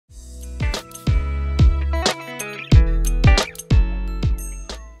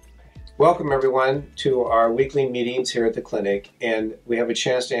Welcome everyone to our weekly meetings here at the clinic, and we have a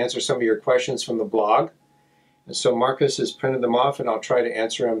chance to answer some of your questions from the blog. And so Marcus has printed them off and I'll try to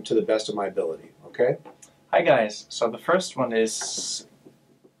answer them to the best of my ability, okay? Hi guys, so the first one is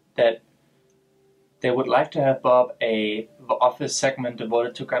that they would like to have Bob a office segment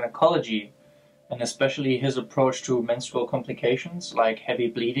devoted to gynecology, and especially his approach to menstrual complications like heavy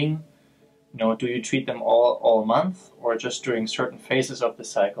bleeding. You know, do you treat them all month or just during certain phases of the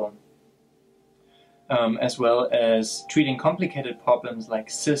cycle? As well as treating complicated problems like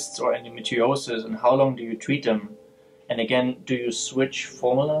cysts or endometriosis, and how long do you treat them? And again, do you switch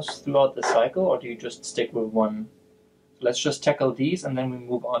formulas throughout the cycle or do you just stick with one? So let's just tackle these and then we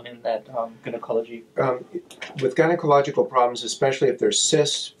move on in that gynecology. With gynecological problems, especially if there's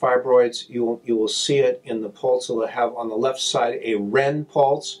cysts, fibroids, you will see it in the pulse. They'll have on the left side a Ren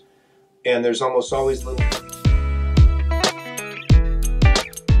pulse, and there's almost always little